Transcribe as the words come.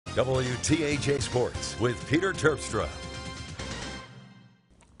WTAJ Sports with Peter Terpstra.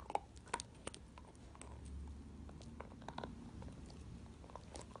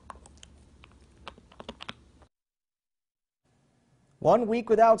 One week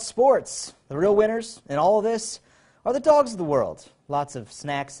without sports. The real winners in all of this are the dogs of the world. Lots of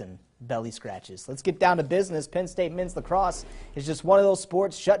snacks and belly scratches. Let's get down to business. Penn State men's lacrosse is just one of those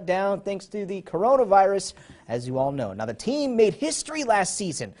sports shut down thanks to the coronavirus, as you all know. Now, the team made history last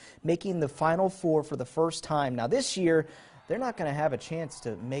season, making the Final Four for the first time. Now, this year, they're not going to have a chance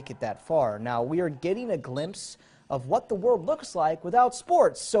to make it that far. Now, we are getting a glimpse of what the world looks like without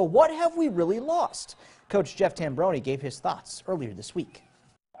sports. So what have we really lost? Coach Jeff Tambroni gave his thoughts earlier this week.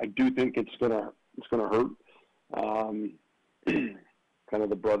 I do think it's gonna hurt. Kind of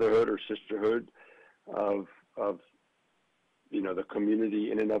the brotherhood or sisterhood of the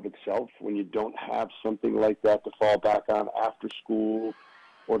community in and of itself. When you don't have something like that to fall back on after school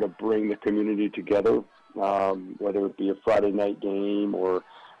or to bring the community together, whether it be a Friday night game or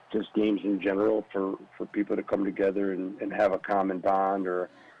just games in general for people to come together and have a common bond or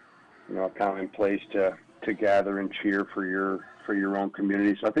a common place to gather and cheer for your own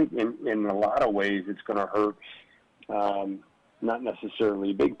community. So I think in a lot of ways it's going to hurt, not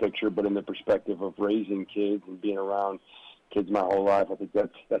necessarily big picture, but in the perspective of raising kids and being around kids my whole life. I think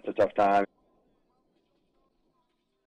that's a tough time.